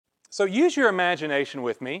So use your imagination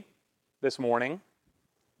with me this morning.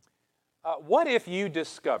 What if you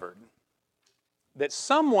discovered that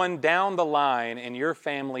someone down the line in your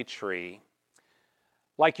family tree,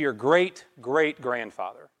 like your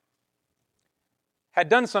great-great-grandfather, had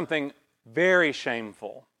done something very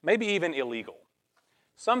shameful, maybe even illegal,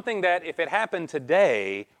 something that if it happened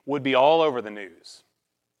today would be all over the news?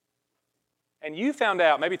 And you found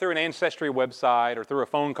out, maybe through an ancestry website or through a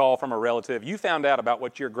phone call from a relative, you found out about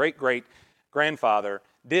what your great-great-grandfather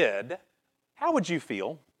did. How would you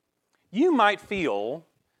feel? You might feel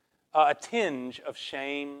a tinge of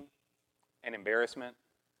shame and embarrassment.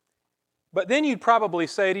 But then you'd probably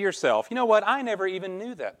say to yourself, you know what, I never even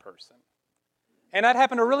knew that person. And that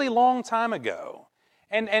happened a really long time ago.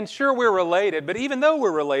 And sure, we're related, but even though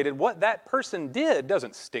we're related, what that person did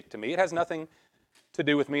doesn't stick to me. It has nothing to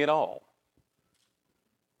do with me at all.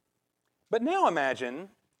 But now imagine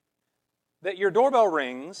that your doorbell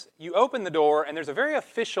rings, you open the door, and there's a very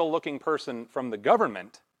official-looking person from the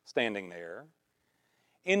government standing there,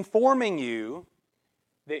 informing you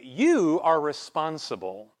that you are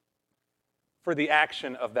responsible for the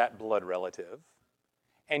action of that blood relative,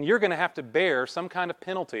 and you're going to have to bear some kind of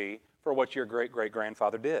penalty for what your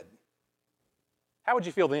great-great-grandfather did. How would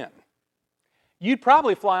you feel then? You'd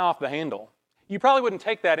probably fly off the handle. You probably wouldn't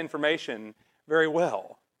take that information very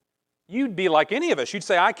well. You'd be like any of us. You'd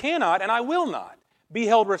say, I cannot and I will not be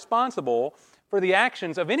held responsible for the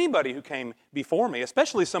actions of anybody who came before me,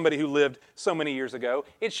 especially somebody who lived so many years ago.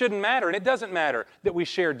 It shouldn't matter, and it doesn't matter that we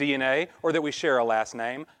share DNA or that we share a last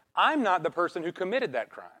name. I'm not the person who committed that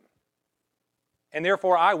crime. And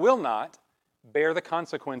therefore, I will not bear the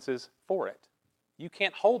consequences for it. You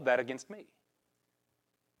can't hold that against me.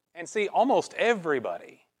 And see, almost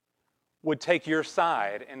everybody would take your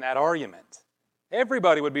side in that argument.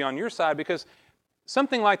 Everybody would be on your side because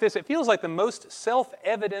something like this, it feels like the most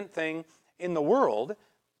self-evident thing in the world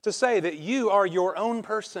to say that you are your own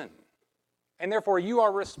person. And therefore, you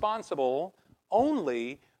are responsible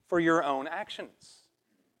only for your own actions.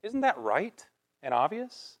 Isn't that right and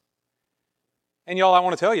obvious? And y'all, I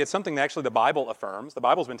want to tell you, it's something that actually the Bible affirms. The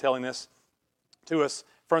Bible's been telling this to us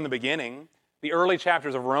from the beginning. The early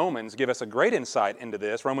chapters of Romans give us a great insight into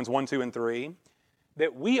this, Romans 1, 2, and 3,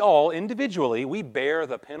 that we all individually, we bear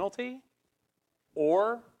the penalty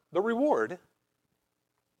or the reward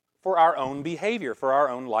for our own behavior, for our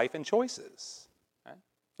own life and choices. Right?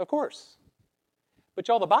 Of course. But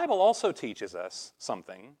y'all, the Bible also teaches us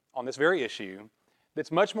something on this very issue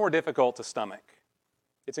that's much more difficult to stomach.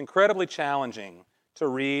 It's incredibly challenging to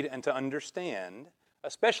read and to understand,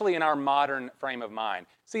 especially in our modern frame of mind.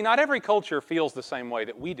 See, not every culture feels the same way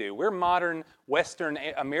that we do. We're modern, Western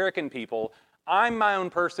American people. I'm my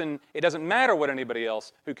own person. It doesn't matter what anybody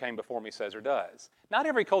else who came before me says or does. Not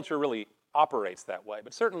every culture really operates that way,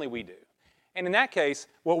 but certainly we do. And in that case,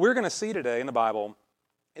 what we're going to see today in the Bible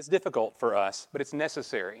is difficult for us, but it's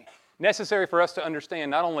necessary. Necessary for us to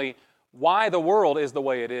understand not only why the world is the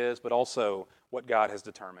way it is, but also what God has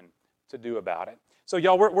determined to do about it. So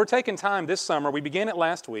y'all, we're taking time this summer. We began it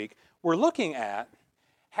last week. We're looking at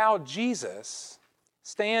how Jesus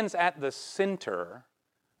stands at the center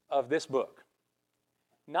of this book.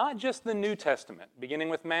 Not just the New Testament, beginning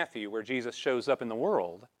with Matthew, where Jesus shows up in the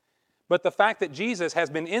world, but the fact that Jesus has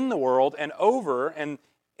been in the world and over and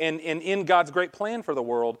in God's great plan for the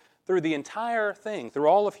world through the entire thing, through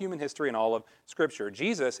all of human history and all of Scripture.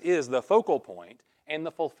 Jesus is the focal point and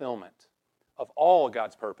the fulfillment of all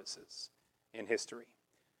God's purposes in history.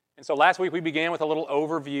 And so last week we began with a little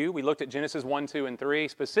overview. We looked at Genesis 1, 2, and 3,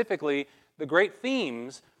 specifically the great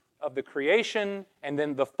themes of the creation and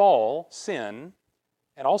then the fall, sin,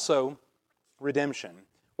 and also redemption.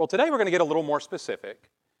 Well, today we're going to get a little more specific.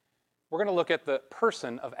 We're going to look at the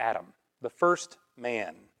person of Adam, the first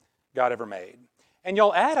man God ever made. And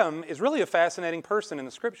y'all, Adam is really a fascinating person in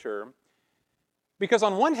the Scripture because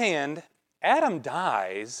on one hand, Adam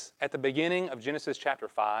dies at the beginning of Genesis chapter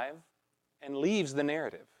 5 and leaves the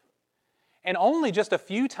narrative. And only just a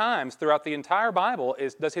few times throughout the entire Bible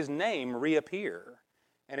does his name reappear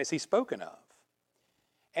and is he spoken of.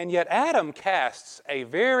 And yet Adam casts a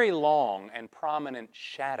very long and prominent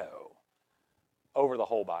shadow over the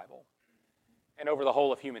whole Bible and over the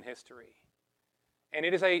whole of human history. And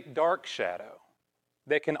it is a dark shadow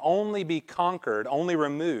that can only be conquered, only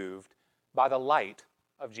removed by the light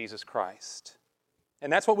of Jesus Christ.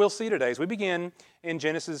 And that's what we'll see today as we begin in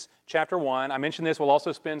Genesis chapter 1. I mentioned this, we'll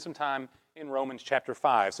also spend some time in Romans chapter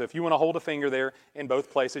 5. So if you want to hold a finger there in both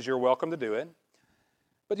places, you're welcome to do it.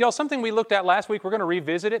 But y'all, something we looked at last week, we're going to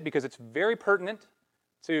revisit it because it's very pertinent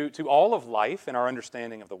to all of life and our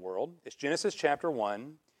understanding of the world. It's Genesis chapter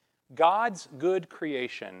 1. God's good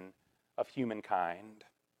creation of humankind.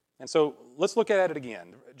 And so let's look at it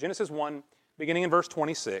again. Genesis 1, beginning in verse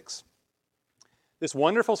 26. This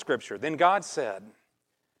wonderful scripture. Then God said,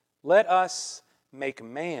 "Let us make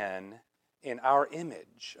man in our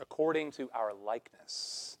image, according to our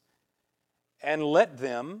likeness, and let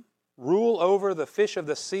them rule over the fish of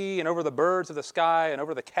the sea, and over the birds of the sky, and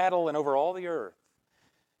over the cattle, and over all the earth,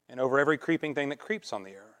 and over every creeping thing that creeps on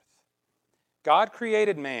the earth." God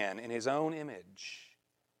created man in his own image.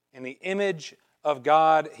 In the image of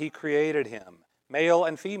God, he created him. Male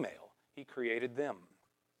and female, he created them.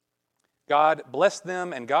 God blessed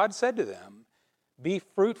them, and God said to them, "Be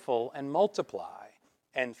fruitful and multiply,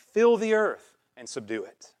 and fill the earth and subdue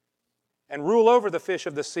it, and rule over the fish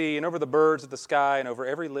of the sea, and over the birds of the sky, and over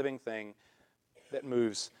every living thing that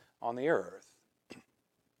moves on the earth."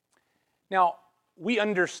 Now, we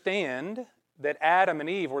understand that Adam and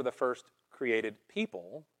Eve were the first created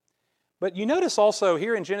people, but you notice also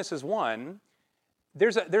here in Genesis 1,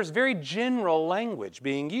 there's very general language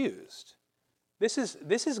being used. This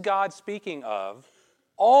is God speaking of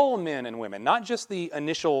all men and women, not just the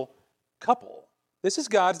initial couple. This is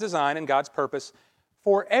God's design and God's purpose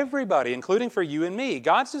for everybody, including for you and me.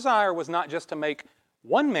 God's desire was not just to make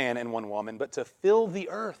one man and one woman, but to fill the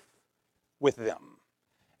earth with them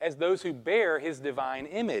as those who bear his divine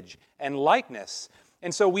image and likeness.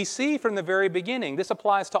 And so we see from the very beginning, this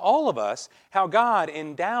applies to all of us, how God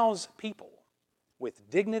endows people with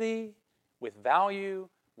dignity, with value,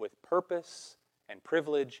 with purpose, and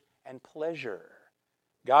privilege, and pleasure.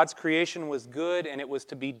 God's creation was good, and it was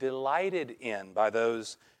to be delighted in by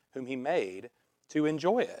those whom he made to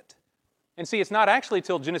enjoy it. And see, it's not actually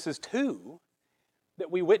till Genesis 2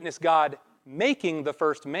 that we witness God making the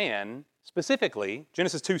first man, specifically,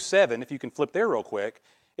 Genesis 2:7, if you can flip there real quick,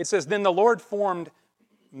 it says, "Then the Lord formed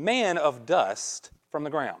man of dust from the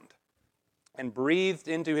ground, and breathed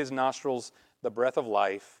into his nostrils the breath of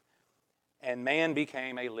life, and man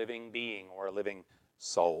became a living being," or a living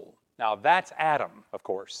soul. Now that's Adam, of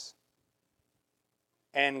course.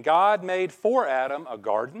 And God made for Adam a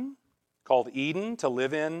garden called Eden to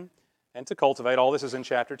live in and to cultivate. All this is in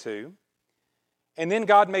chapter 2. And then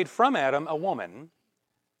God made from Adam a woman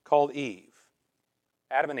called Eve.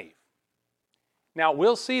 Adam and Eve. Now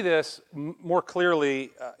we'll see this more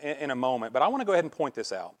clearly in a moment, but I want to go ahead and point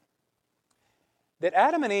this out. That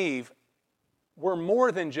Adam and Eve were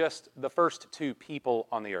more than just the first two people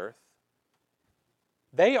on the earth.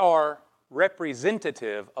 They are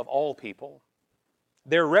representative of all people.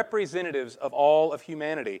 They're representatives of all of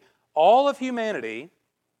humanity. All of humanity,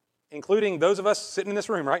 including those of us sitting in this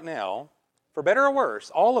room right now, for better or worse,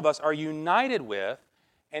 all of us are united with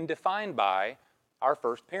and defined by our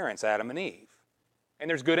first parents, Adam and Eve. And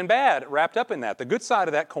there's good and bad wrapped up in that. The good side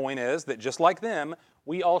of that coin is that just like them,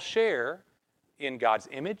 we all share in God's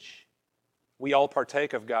image. We all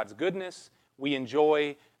partake of God's goodness. We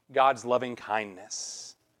enjoy God's loving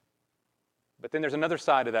kindness. But then there's another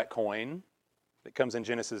side of that coin that comes in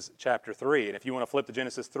Genesis chapter 3. And if you want to flip to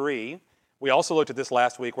Genesis 3, we also looked at this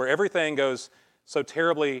last week, where everything goes so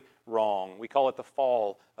terribly wrong. We call it the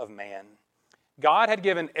fall of man. God had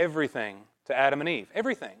given everything to Adam and Eve,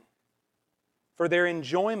 everything, for their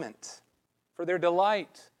enjoyment, for their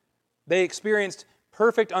delight. They experienced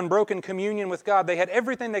perfect, unbroken communion with God. They had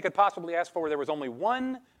everything they could possibly ask for. There was only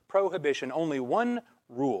one prohibition, only one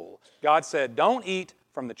rule. God said, "Don't eat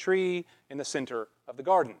from the tree in the center of the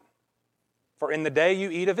garden. For in the day you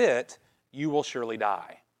eat of it, you will surely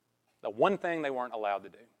die." The one thing they weren't allowed to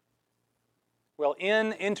do. Well,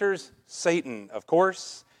 in enters Satan, of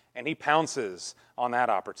course, and he pounces on that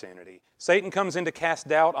opportunity. Satan comes in to cast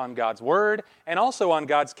doubt on God's word and also on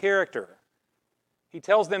God's character. He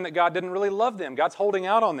tells them that God didn't really love them. God's holding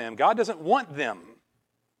out on them. God doesn't want them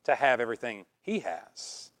to have everything he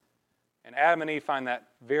has. And Adam and Eve find that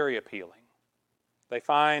very appealing. They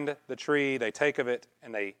find the tree, they take of it,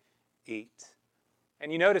 and they eat.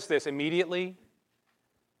 And you notice this immediately.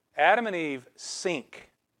 Adam and Eve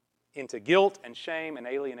sink into guilt and shame and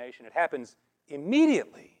alienation. It happens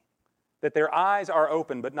immediately that their eyes are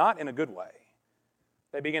open, but not in a good way.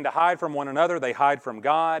 They begin to hide from one another. They hide from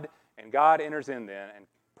God, and God enters in then and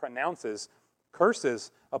pronounces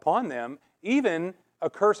curses upon them, even a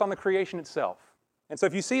curse on the creation itself. And so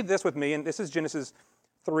if you see this with me, and this is Genesis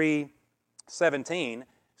 3:17,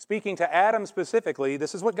 speaking to Adam specifically,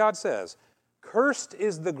 this is what God says: "Cursed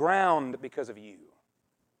is the ground because of you.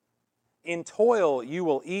 In toil you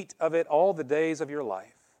will eat of it all the days of your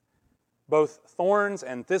life. Both thorns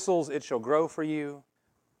and thistles it shall grow for you,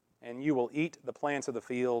 and you will eat the plants of the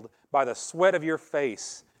field. By the sweat of your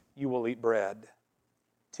face you will eat bread,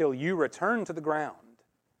 till you return to the ground,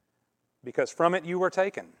 because from it you were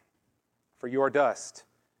taken, for you are dust,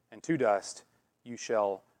 and to dust you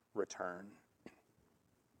shall return.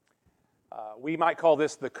 We might call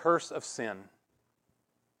this the curse of sin.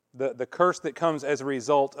 The curse that comes as a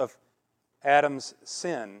result of Adam's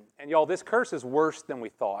sin. And y'all, this curse is worse than we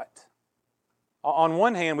thought. On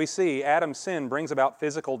one hand, we see Adam's sin brings about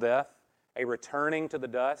physical death, a returning to the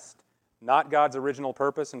dust, not God's original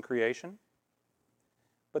purpose in creation.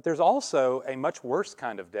 But there's also a much worse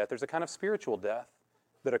kind of death. There's a kind of spiritual death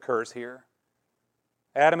that occurs here.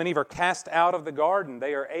 Adam and Eve are cast out of the garden.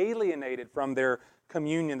 They are alienated from their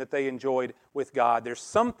communion that they enjoyed with God. There's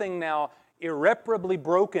something now irreparably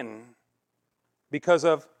broken because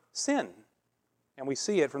of sin. And we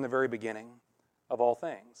see it from the very beginning of all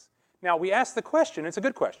things. Now, we ask the question, it's a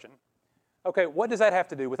good question. Okay, what does that have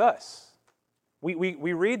to do with us? We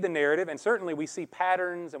read the narrative, and certainly we see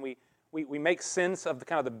patterns, and we make sense of the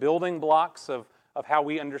kind of the building blocks of how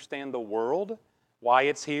we understand the world, why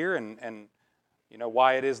it's here, and you know,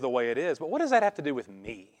 why it is the way it is. But what does that have to do with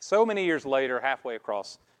me, so many years later, halfway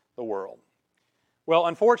across the world? Well,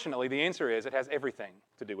 unfortunately, the answer is it has everything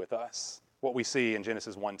to do with us, what we see in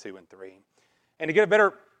Genesis 1, 2, and 3. And to get a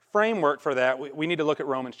better framework for that, we need to look at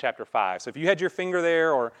Romans chapter 5. So if you had your finger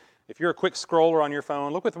there, or if you're a quick scroller on your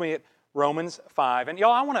phone, look with me at Romans 5. And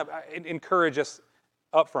y'all, I want to encourage us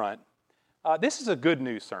up front. This is a good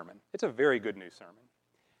news sermon. It's a very good news sermon.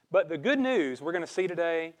 But the good news we're going to see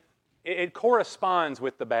today, it corresponds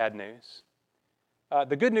with the bad news.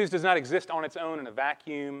 The good news does not exist on its own in a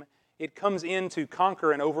vacuum. It comes in to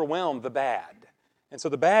conquer and overwhelm the bad. And so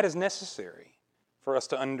the bad is necessary for us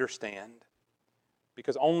to understand,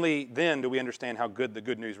 because only then do we understand how good the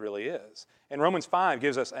good news really is. And Romans 5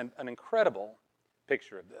 gives us an incredible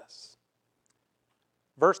picture of this.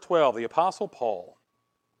 Verse 12, the Apostle Paul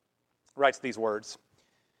writes these words,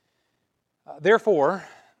 Therefore,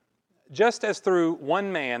 just as through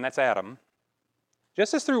one man, that's Adam,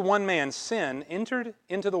 just as through one man sin entered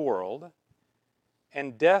into the world,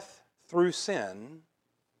 and death through sin,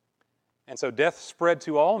 and so death spread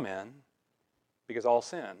to all men because all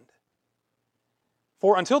sinned.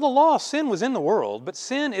 For until the law, sin was in the world, but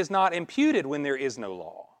sin is not imputed when there is no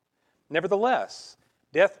law. Nevertheless,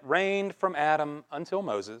 death reigned from Adam until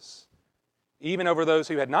Moses, even over those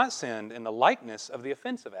who had not sinned in the likeness of the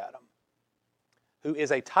offense of Adam, who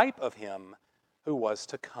is a type of him who was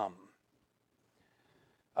to come.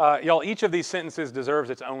 Y'all, each of these sentences deserves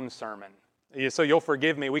its own sermon. So you'll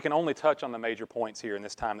forgive me. We can only touch on the major points here in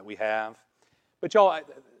this time that we have. But y'all,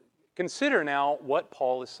 consider now what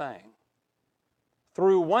Paul is saying.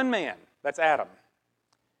 Through one man, that's Adam,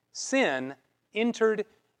 sin entered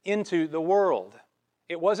into the world.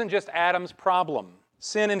 It wasn't just Adam's problem.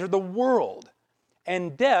 Sin entered the world,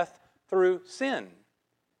 and death through sin.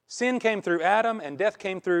 Sin came through Adam, and death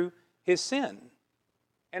came through his sin.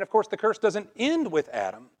 And of course, the curse doesn't end with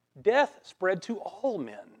Adam. Death spread to all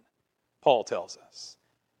men, Paul tells us,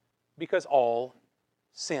 because all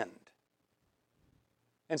sinned.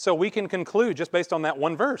 And so we can conclude, just based on that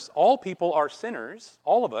one verse, all people are sinners,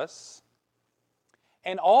 all of us,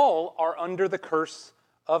 and all are under the curse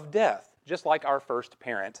of death, just like our first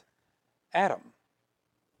parent, Adam.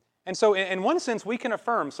 And so in one sense, we can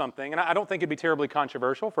affirm something, and I don't think it'd be terribly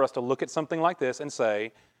controversial for us to look at something like this and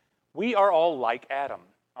say, we are all like Adam,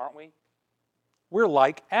 aren't we? We're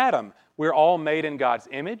like Adam. We're all made in God's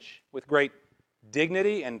image with great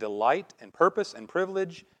dignity and delight and purpose and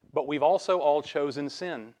privilege, but we've also all chosen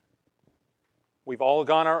sin. We've all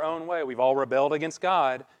gone our own way. We've all rebelled against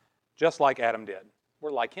God, just like Adam did.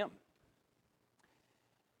 We're like him.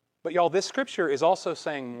 But y'all, this scripture is also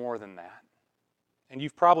saying more than that. And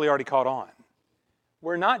you've probably already caught on.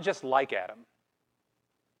 We're not just like Adam.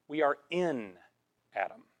 We are in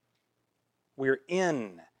Adam. We're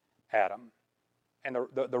in Adam. And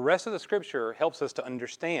the rest of the scripture helps us to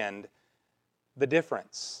understand the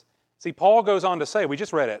difference. See, Paul goes on to say, we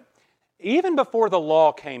just read it, even before the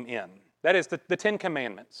law came in, that is the Ten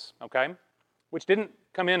Commandments, okay, which didn't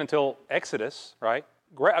come in until Exodus, right?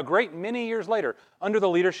 A great many years later, under the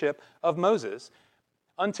leadership of Moses.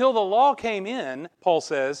 Until the law came in, Paul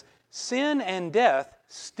says, sin and death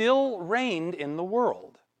still reigned in the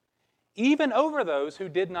world, even over those who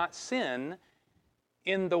did not sin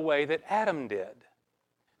in the way that Adam did.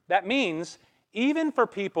 That means even for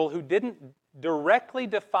people who didn't directly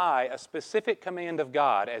defy a specific command of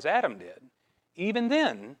God, as Adam did, even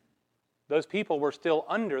then, those people were still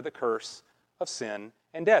under the curse of sin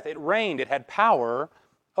and death. It reigned, it had power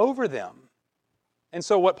over them. And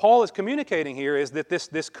so what Paul is communicating here is that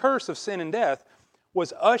this curse of sin and death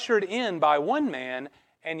was ushered in by one man,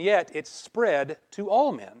 and yet it spread to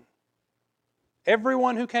all men.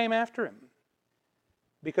 Everyone who came after him.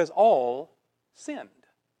 because all sinned.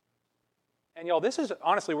 And y'all, this is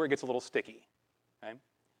honestly where it gets a little sticky. Okay?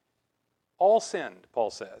 All sinned,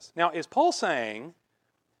 Paul says. Now, is Paul saying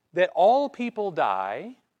that all people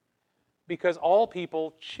die because all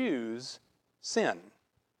people choose sin?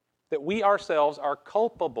 That we ourselves are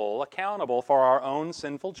culpable, accountable for our own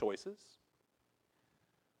sinful choices?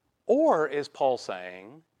 Or is Paul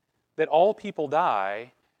saying that all people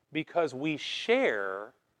die because we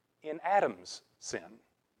share in Adam's sin?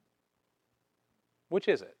 Which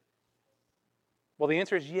is it? Well, the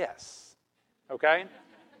answer is yes. Okay?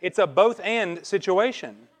 It's a both-and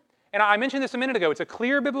situation. And I mentioned this a minute ago. It's a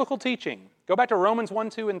clear biblical teaching. Go back to Romans 1,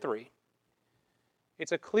 2, and 3.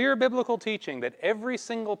 It's a clear biblical teaching that every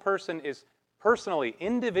single person is personally,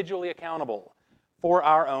 individually accountable for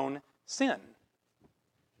our own sin.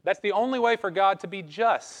 That's the only way for God to be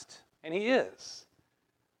just, and He is.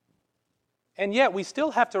 And yet, we still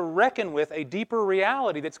have to reckon with a deeper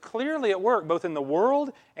reality that's clearly at work both in the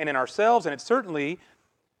world and in ourselves, and it's certainly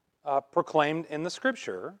proclaimed in the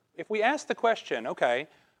Scripture. If we ask the question, okay,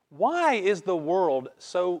 why is the world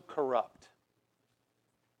so corrupt?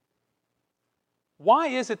 Why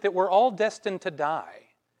is it that we're all destined to die?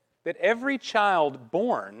 That every child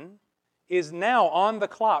born is now on the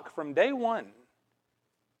clock from day one.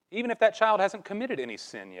 Even if that child hasn't committed any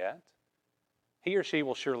sin yet, he or she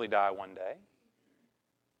will surely die one day.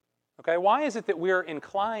 Okay, why is it that we're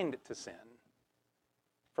inclined to sin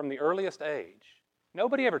from the earliest age?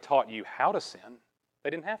 Nobody ever taught you how to sin. They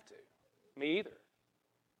didn't have to. Me either.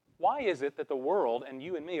 Why is it that the world and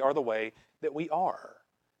you and me are the way that we are?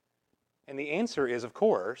 And the answer is, of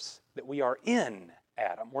course, that we are in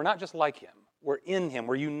Adam. We're not just like him. We're in him.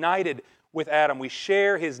 We're united with Adam. We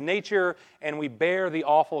share his nature and we bear the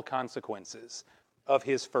awful consequences of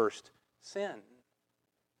his first sin.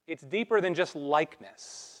 It's deeper than just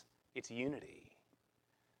likeness. It's unity.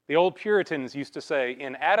 The old Puritans used to say,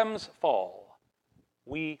 in Adam's fall,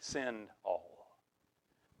 we sinned all.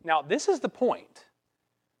 Now, this is the point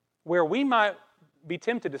where we might be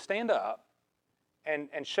tempted to stand up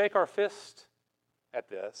and shake our fist at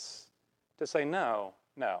this to say, no,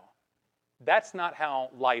 that's not how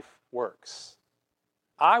life works.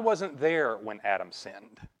 I wasn't there when Adam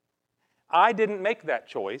sinned. I didn't make that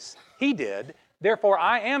choice. He did. Therefore,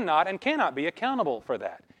 I am not and cannot be accountable for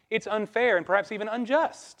that. It's unfair and perhaps even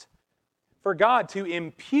unjust for God to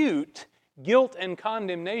impute guilt and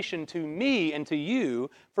condemnation to me and to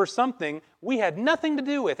you for something we had nothing to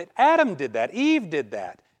do with. It. Adam did that. Eve did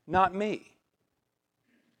that, not me.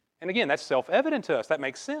 And again, that's self-evident to us. That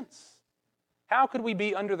makes sense. How could we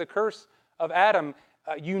be under the curse of Adam,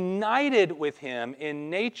 united with him in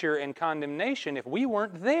nature and condemnation if we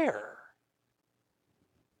weren't there?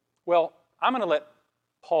 Well, I'm going to let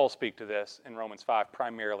Paul speak to this in Romans 5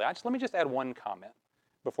 primarily. Let me just add one comment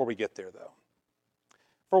before we get there, though.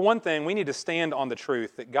 For one thing, we need to stand on the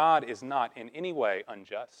truth that God is not in any way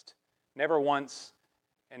unjust, never once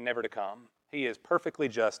and never to come. He is perfectly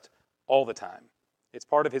just all the time. It's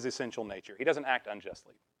part of his essential nature. He doesn't act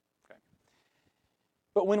unjustly. Okay?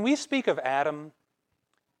 But when we speak of Adam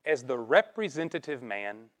as the representative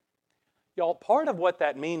man, y'all, part of what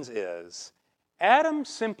that means is Adam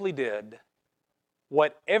simply did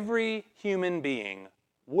what every human being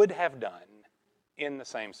would have done in the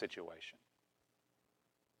same situation.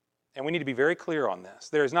 And we need to be very clear on this.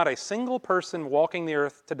 There is not a single person walking the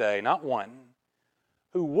earth today, not one,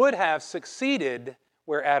 who would have succeeded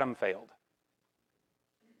where Adam failed.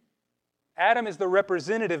 Adam is the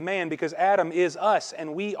representative man because Adam is us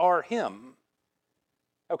and we are him.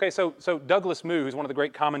 Okay, so Douglas Moo, who's one of the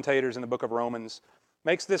great commentators in the book of Romans,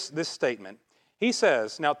 makes this statement. He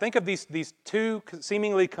says, now think of these two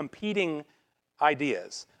seemingly competing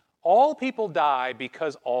ideas. All people die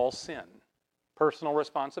because all sin. Personal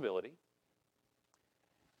responsibility.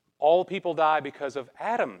 All people die because of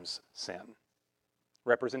Adam's sin.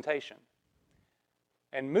 Representation.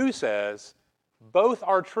 And Moo says, both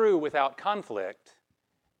are true without conflict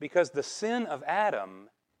because the sin of Adam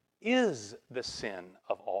is the sin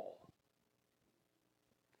of all.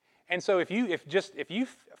 And so if you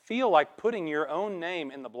feel like putting your own name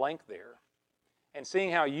in the blank there and seeing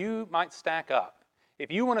how you might stack up, if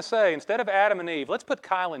you want to say, instead of Adam and Eve, let's put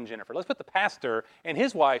Kyle and Jennifer, let's put the pastor and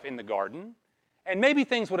his wife in the garden, and maybe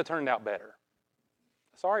things would have turned out better.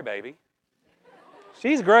 Sorry, baby.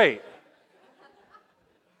 She's great.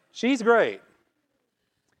 She's great.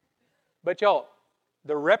 But y'all,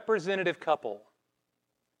 the representative couple,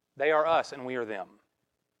 they are us and we are them.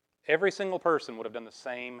 Every single person would have done the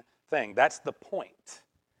same thing. That's the point.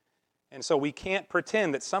 And so we can't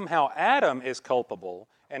pretend that somehow Adam is culpable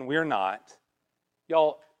and we're not.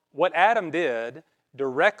 Y'all, what Adam did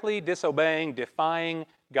directly disobeying, defying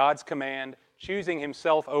God's command, choosing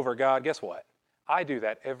himself over God. Guess what? I do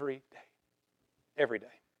that every day. Every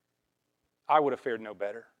day. I would have fared no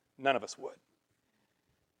better. None of us would.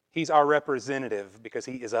 He's our representative because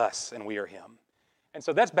he is us and we are him. And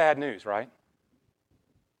so that's bad news, right?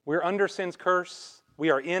 We're under sin's curse. We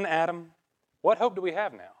are in Adam. What hope do we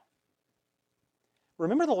have now?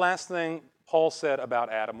 Remember the last thing Paul said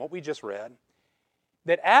about Adam, what we just read?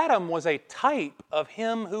 That Adam was a type of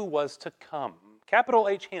him who was to come. Capital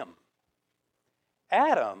H, him.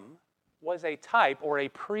 Adam was a type or a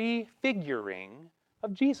prefiguring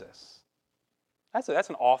of Jesus. That's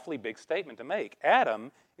an awfully big statement to make.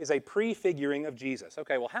 Adam is a prefiguring of Jesus.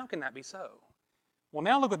 Okay, well, how can that be so? Well,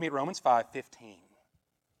 now look with me at Romans 5:15.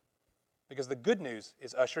 Because the good news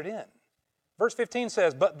is ushered in. Verse 15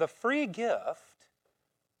 says, "But the free gift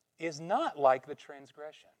is not like the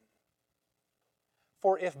transgression.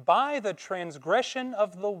 For if by the transgression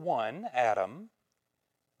of the one, Adam,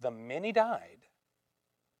 the many died,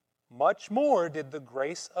 much more did the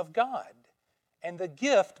grace of God and the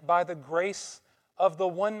gift by the grace of the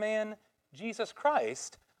one man, Jesus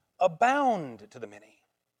Christ, abound to the many.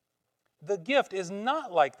 The gift is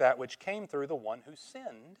not like that which came through the one who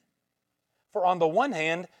sinned. For on the one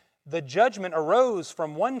hand, the judgment arose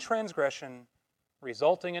from one transgression,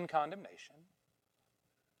 resulting in condemnation.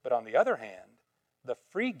 But on the other hand, the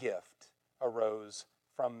free gift arose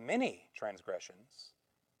from many transgressions,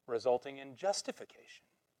 resulting in justification.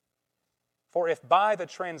 For if by the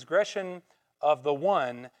transgression of the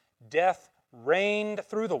one death reigned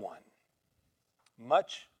through the one,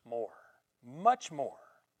 much more,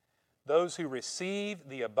 those who receive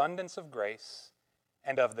the abundance of grace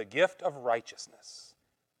and of the gift of righteousness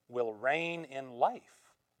will reign in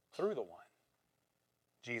life through the one,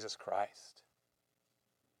 Jesus Christ.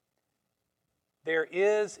 There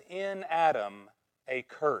is in Adam a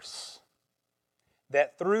curse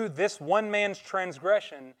that through this one man's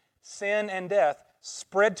transgression, sin and death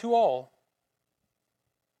spread to all.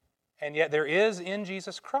 And yet there is in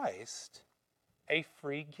Jesus Christ a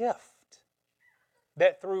free gift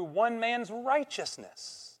that through one man's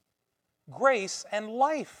righteousness, grace and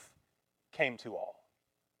life came to all.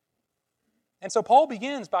 And so Paul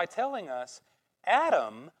begins by telling us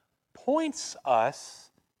Adam points us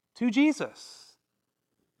to Jesus.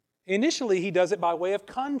 Initially, he does it by way of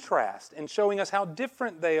contrast and showing us how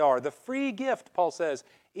different they are. The free gift, Paul says,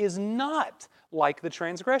 is not like the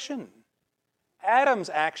transgression. Adam's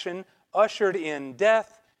action ushered in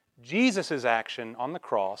death. Jesus' action on the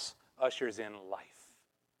cross ushers in life.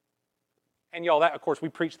 And y'all, that, of course, we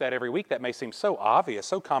preach that every week. That may seem so obvious,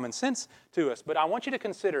 so common sense to us. But I want you to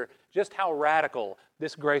consider just how radical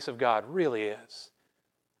this grace of God really is.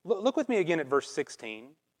 Look with me again at verse 16,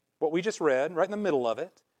 what we just read, right in the middle of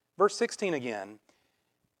it. Verse 16 again.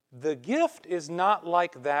 The gift is not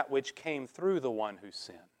like that which came through the one who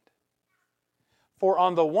sinned. For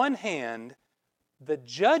on the one hand, the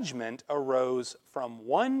judgment arose from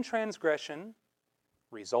one transgression,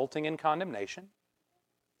 resulting in condemnation.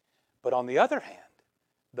 But on the other hand,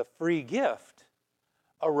 the free gift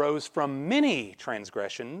arose from many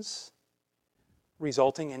transgressions,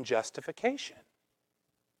 resulting in justification.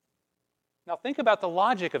 Now think about the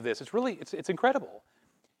logic of this. It's incredible.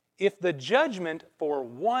 If the judgment for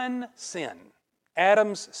one sin,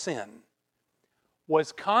 Adam's sin,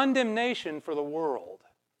 was condemnation for the world,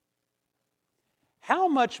 how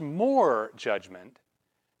much more judgment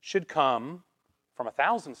should come from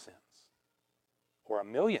 1,000 sins, or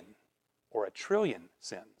 1,000,000, or 1,000,000,000,000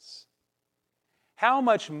 sins? How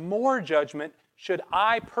much more judgment should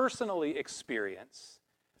I personally experience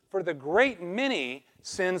for the great many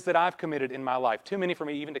sins that I've committed in my life? Too many for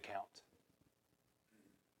me even to count.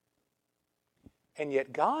 And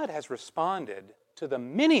yet God has responded to the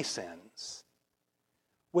many sins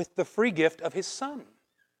with the free gift of His Son.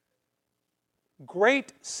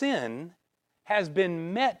 Great sin has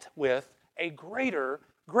been met with a greater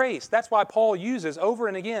grace. That's why Paul uses over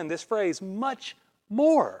and again this phrase, much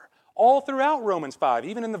more, all throughout Romans 5.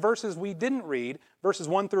 Even in the verses we didn't read, verses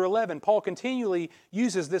 1 through 11, Paul continually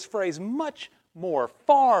uses this phrase, much more,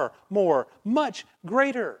 far more, much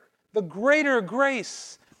greater. The greater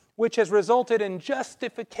grace which has resulted in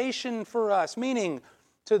justification for us, meaning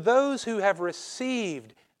to those who have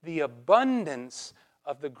received the abundance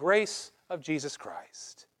of the grace of Jesus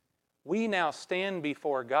Christ. We now stand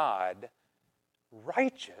before God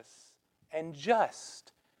righteous and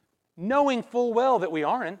just, knowing full well that we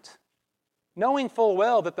aren't, knowing full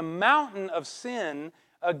well that the mountain of sin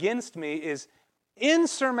against me is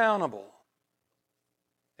insurmountable,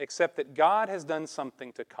 except that God has done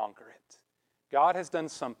something to conquer it. God has done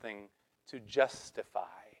something to justify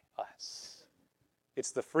us.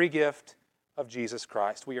 It's the free gift of Jesus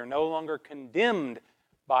Christ. We are no longer condemned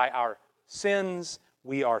by our sins.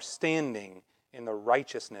 We are standing in the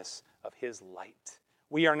righteousness of His light.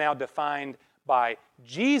 We are now defined by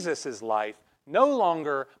Jesus' life, no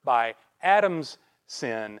longer by Adam's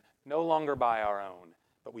sin, no longer by our own,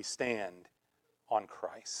 but we stand on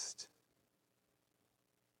Christ.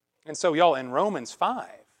 And so, y'all, in Romans 5,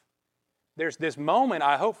 there's this moment,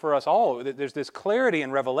 I hope for us all, that there's this clarity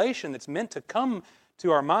and revelation that's meant to come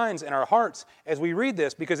to our minds and our hearts as we read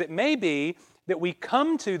this, because it may be that we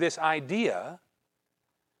come to this idea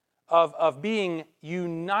of being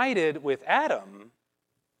united with Adam,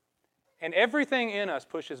 and everything in us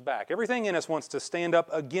pushes back. Everything in us wants to stand up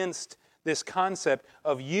against this concept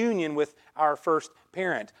of union with our first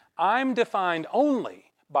parent. I'm defined only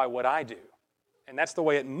by what I do, and that's the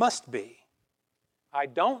way it must be. I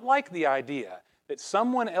don't like the idea that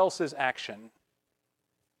someone else's action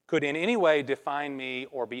could in any way define me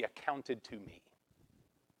or be accounted to me.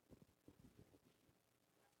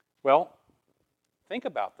 Well, think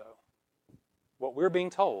about, though, what we're being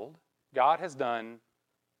told God has done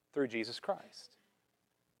through Jesus Christ.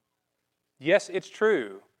 Yes, it's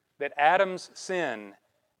true that Adam's sin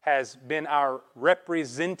has been our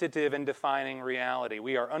representative and defining reality.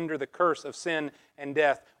 We are under the curse of sin and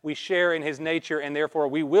death. We share in his nature, and therefore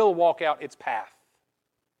we will walk out its path.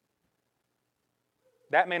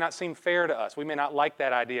 That may not seem fair to us. We may not like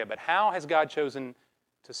that idea, but how has God chosen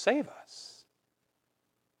to save us?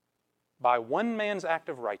 By one man's act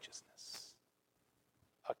of righteousness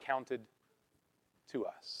accounted to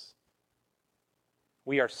us.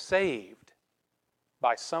 We are saved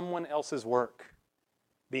by someone else's work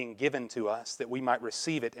being given to us that we might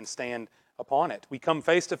receive it and stand upon it. We come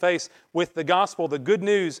face to face with the gospel, the good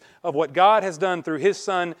news of what God has done through His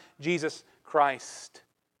Son, Jesus Christ.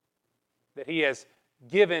 That He has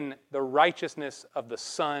given the righteousness of the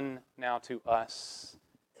Son now to us,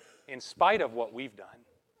 in spite of what we've done,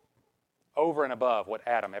 over and above what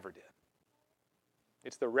Adam ever did.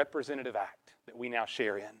 It's the representative act that we now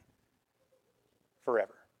share in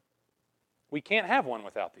forever. We can't have one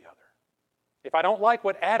without the other. If I don't like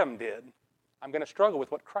what Adam did, I'm going to struggle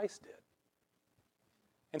with what Christ did.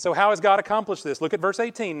 And so how has God accomplished this? Look at verse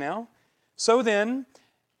 18 now. So then,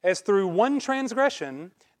 as through one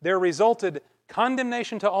transgression there resulted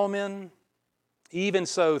condemnation to all men, even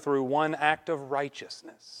so through one act of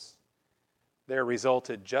righteousness there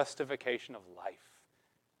resulted justification of life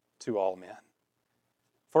to all men.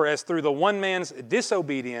 For as through the one man's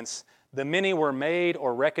disobedience the many were made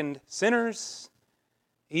or reckoned sinners,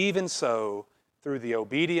 even so through the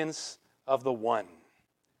obedience of the one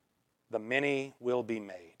the many will be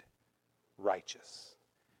made righteous.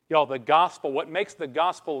 Y'all, the gospel, what makes the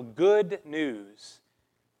gospel good news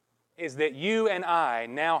is that you and I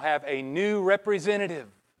now have a new representative.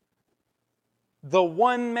 The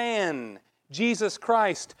one man, Jesus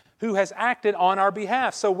Christ, who has acted on our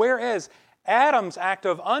behalf. So whereas Adam's act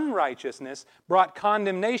of unrighteousness brought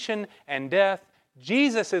condemnation and death,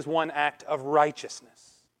 Jesus' one act of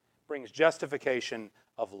righteousness brings justification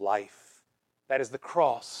of life. That is the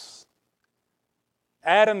cross.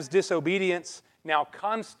 Adam's disobedience now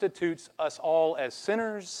constitutes us all as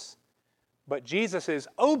sinners, but Jesus'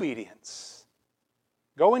 obedience,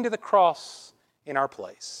 going to the cross in our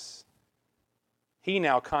place, He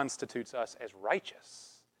now constitutes us as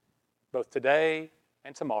righteous, both today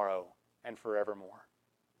and tomorrow and forevermore,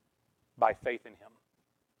 by faith in Him.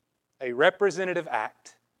 A representative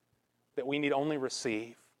act that we need only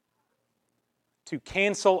receive to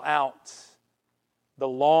cancel out the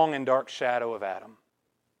long and dark shadow of Adam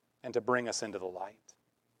and to bring us into the light.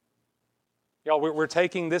 Y'all, we're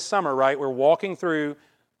taking this summer, right? We're walking through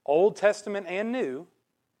Old Testament and New,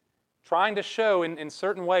 trying to show in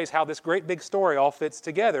certain ways how this great big story all fits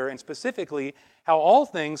together, and specifically how all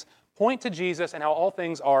things point to Jesus and how all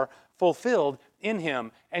things are fulfilled in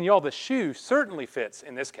Him. And y'all, the shoe certainly fits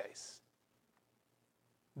in this case.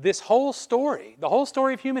 This whole story, the whole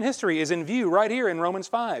story of human history is in view right here in Romans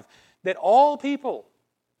 5, that all people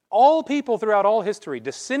throughout all history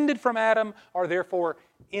descended from Adam are therefore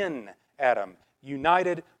in Adam,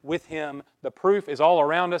 united with him. The proof is all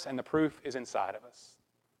around us and the proof is inside of us.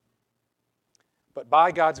 But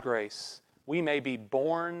by God's grace, we may be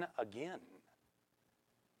born again.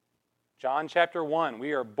 John chapter 1,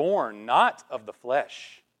 we are born not of the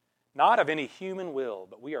flesh, not of any human will,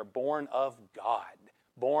 but we are born of God,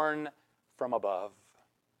 born from above.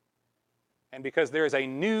 And because there is a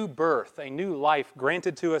new birth, a new life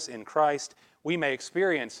granted to us in Christ, we may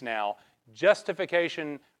experience now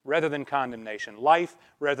justification rather than condemnation, life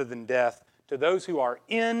rather than death, to those who are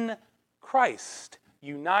in Christ,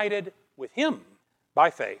 united with him by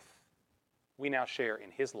faith, we now share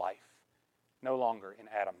in his life, no longer in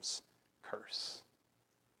Adam's curse.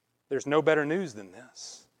 There's no better news than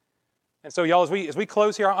this. And so, y'all, as we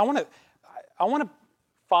close here, I want to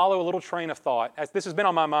follow a little train of thought, as this has been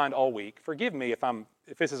on my mind all week. Forgive me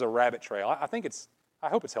if this is a rabbit trail. I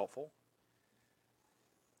hope it's helpful.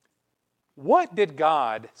 What did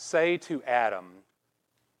God say to Adam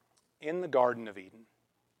in the Garden of Eden?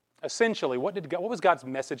 Essentially, what was God's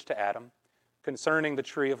message to Adam concerning the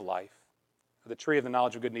tree of life, the tree of the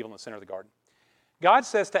knowledge of good and evil in the center of the garden? God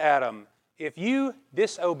says to Adam, if you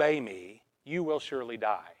disobey me, you will surely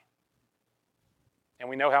die. And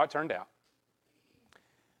we know how it turned out.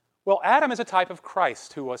 Well, Adam is a type of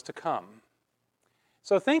Christ who was to come.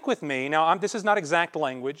 So think with me, now this is not exact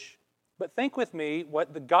language, but think with me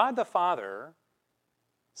what the God the Father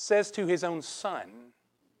says to his own Son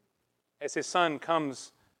as his Son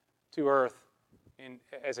comes to earth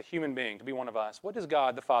as a human being to be one of us. What does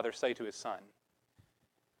God the Father say to his Son?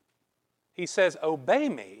 He says, obey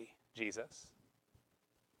me, Jesus,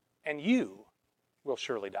 and you will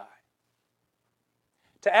surely die.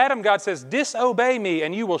 To Adam, God says, disobey me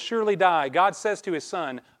and you will surely die. God says to his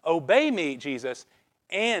Son, obey me, Jesus,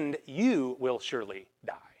 and you will surely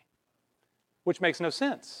die. Which makes no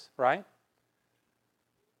sense, right?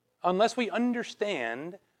 Unless we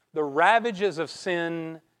understand the ravages of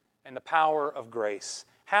sin and the power of grace.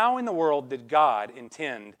 How in the world did God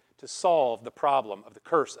intend to solve the problem of the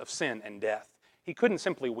curse of sin and death? He couldn't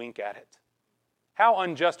simply wink at it. How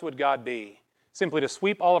unjust would God be simply to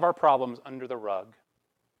sweep all of our problems under the rug?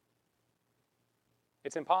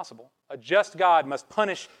 It's impossible. A just God must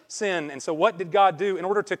punish sin. And so what did God do? In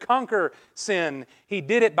order to conquer sin, he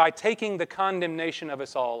did it by taking the condemnation of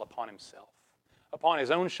us all upon himself, upon his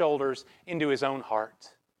own shoulders, into his own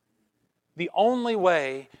heart. The only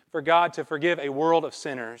way for God to forgive a world of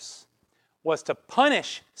sinners was to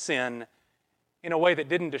punish sin in a way that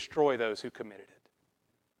didn't destroy those who committed it.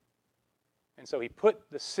 And so he put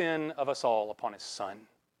the sin of us all upon his Son.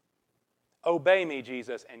 Obey me,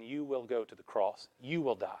 Jesus, and you will go to the cross. You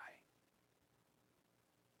will die.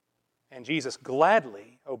 And Jesus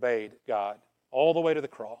gladly obeyed God all the way to the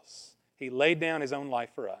cross. He laid down his own life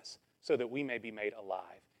for us so that we may be made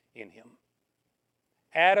alive in him.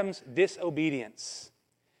 Adam's disobedience,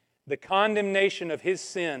 the condemnation of his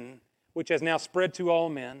sin, which has now spread to all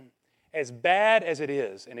men, as bad as it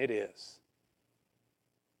is, and it is,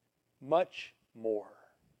 much more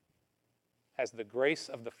has the grace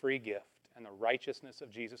of the free gift and the righteousness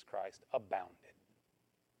of Jesus Christ abounded.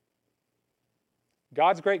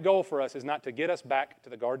 God's great goal for us is not to get us back to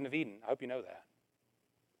the Garden of Eden. I hope you know that.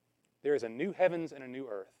 There is a new heavens and a new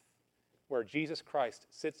earth where Jesus Christ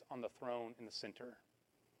sits on the throne in the center.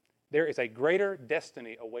 There is a greater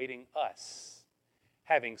destiny awaiting us,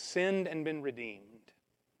 having sinned and been redeemed,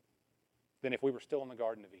 than if we were still in the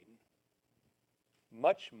Garden of Eden.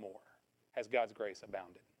 Much more has God's grace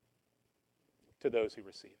abounded to those who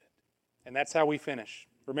receive it. And that's how we finish.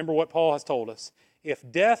 Remember what Paul has told us. If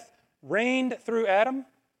death reigned through Adam,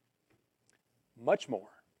 much more,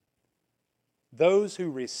 those who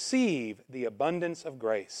receive the abundance of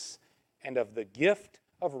grace and of the gift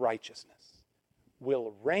of righteousness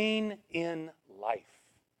will reign in life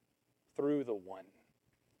through the one,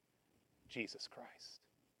 Jesus Christ.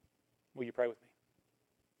 Will you pray with me?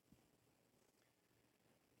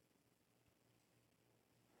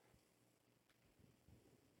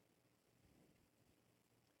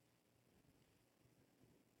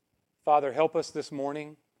 Father, help us this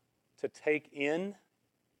morning to take in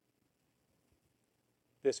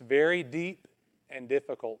this very deep and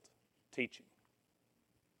difficult teaching.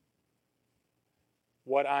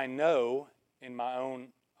 What I know in my own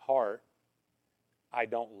heart, I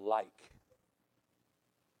don't like.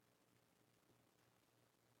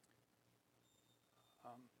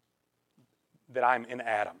 That I'm in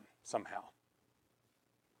Adam somehow.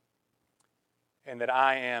 And that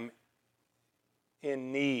I am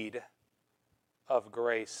in need of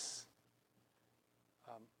grace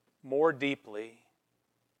more deeply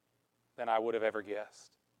than I would have ever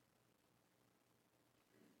guessed.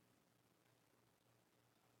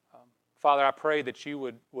 Father, I pray that you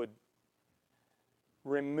would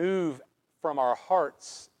remove from our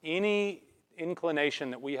hearts any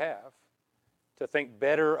inclination that we have to think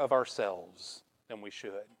better of ourselves than we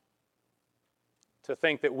should. To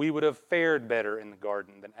think that we would have fared better in the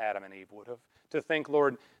garden than Adam and Eve would have. To think,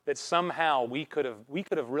 Lord, that somehow we could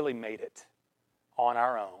have really made it on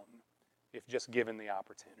our own if just given the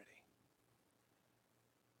opportunity.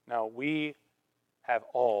 Now, we have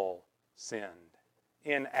all sinned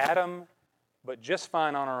in Adam, but just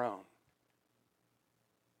fine on our own.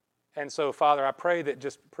 And so, Father, I pray that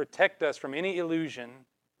just protect us from any illusion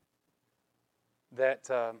that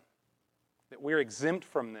we're exempt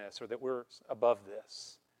from this or that we're above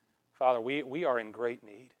this. Father, we are in great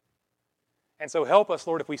need. And so help us,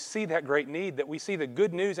 Lord, if we see that great need, that we see the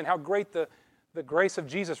good news and how great the grace of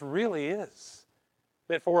Jesus really is.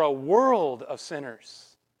 That for a world of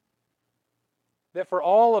sinners, that for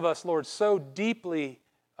all of us, Lord, so deeply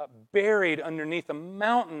buried underneath the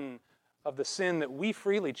mountain of the sin that we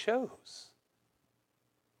freely chose,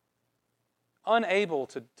 unable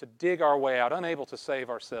to dig our way out, unable to save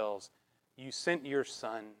ourselves, you sent your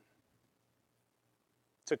Son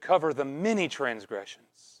to cover the many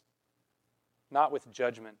transgressions, not with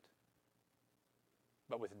judgment,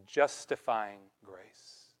 but with justifying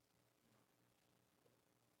grace.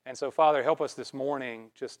 And so, Father, help us this morning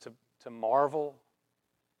just to marvel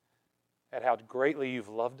at how greatly you've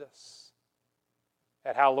loved us,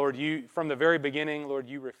 at how, Lord, you, from the very beginning, Lord,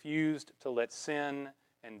 you refused to let sin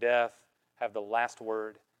and death have the last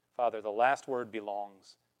word. Father, the last word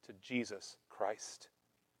belongs to Jesus Christ,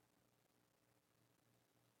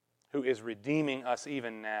 who is redeeming us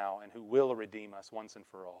even now and who will redeem us once and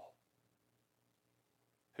for all,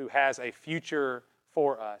 who has a future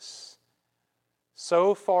for us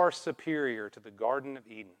so far superior to the Garden of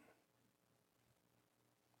Eden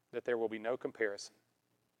that there will be no comparison,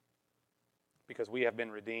 because we have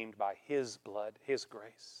been redeemed by His blood, His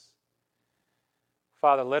grace.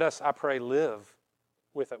 Father, let us, I pray, live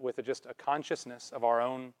with just a consciousness of our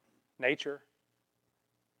own nature,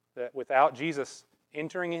 that without Jesus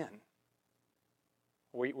entering in,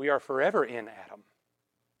 we are forever in Adam.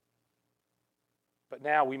 But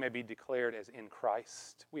now we may be declared as in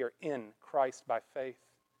Christ. We are in Christ by faith.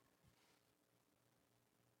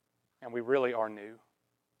 And we really are new.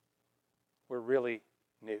 We're really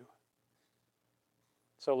new.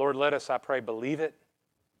 So, Lord, let us, I pray, believe it.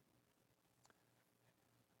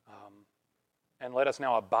 And let us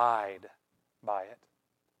now abide by it.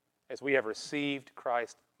 As we have received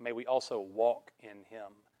Christ, may we also walk in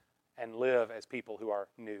Him and live as people who are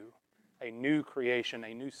new. A new creation,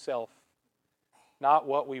 a new self. Not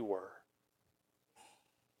what we were,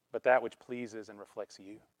 but that which pleases and reflects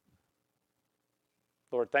you.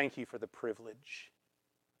 Lord, thank you for the privilege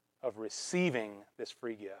of receiving this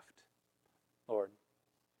free gift. Lord,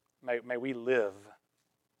 may we live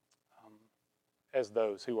as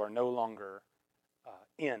those who are no longer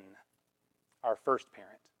in our first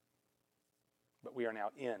parent, but we are now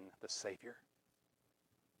in the Savior,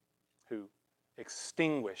 who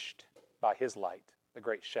extinguished by His light the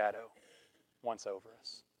great shadow once over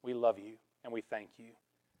us. We love you and we thank you.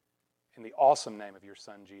 In the awesome name of your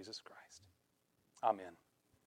Son, Jesus Christ. Amen.